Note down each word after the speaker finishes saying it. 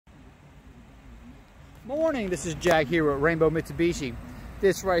Morning, this is Jack here with Rainbow Mitsubishi.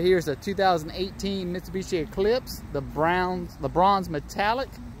 This right here is a 2018 Mitsubishi Eclipse, the bronze metallic.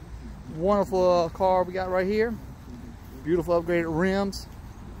 Wonderful car we got right here. Beautiful upgraded rims.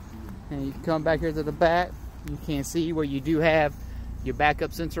 And you can come back here to the back. You can see where you do have your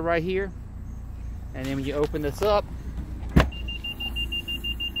backup sensor right here. And then when you open this up,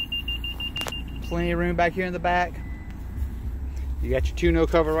 plenty of room back here in the back. You got your tonneau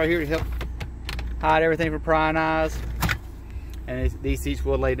cover right here to help hide everything from prying eyes. And these seats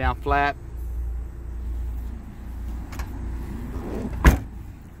will lay down flat.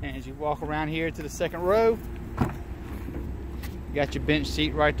 And as you walk around here to the second row, you got your bench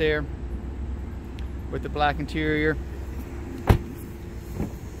seat right there with the black interior.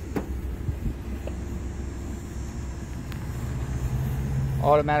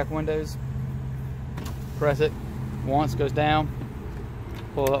 Automatic windows. Press it once, goes down.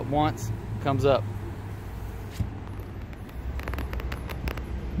 Pull it up once, comes up.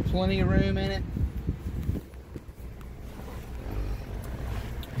 Plenty of room in it.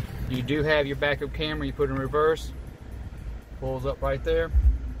 You do have your backup camera you put in reverse. Pulls up right there.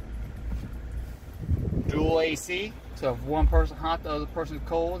 Dual AC, so if one person hot, the other person's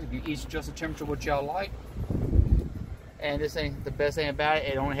cold, you each adjust the temperature what y'all like. And this ain't the best thing about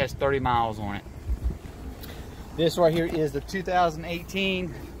it, it only has 30 miles on it. This right here is the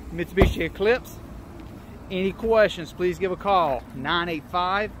 2018 Mitsubishi Eclipse. Any questions, please give a call,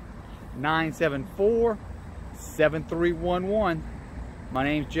 985-974-7311. My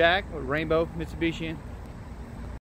name's Jack with Rainbow Mitsubishi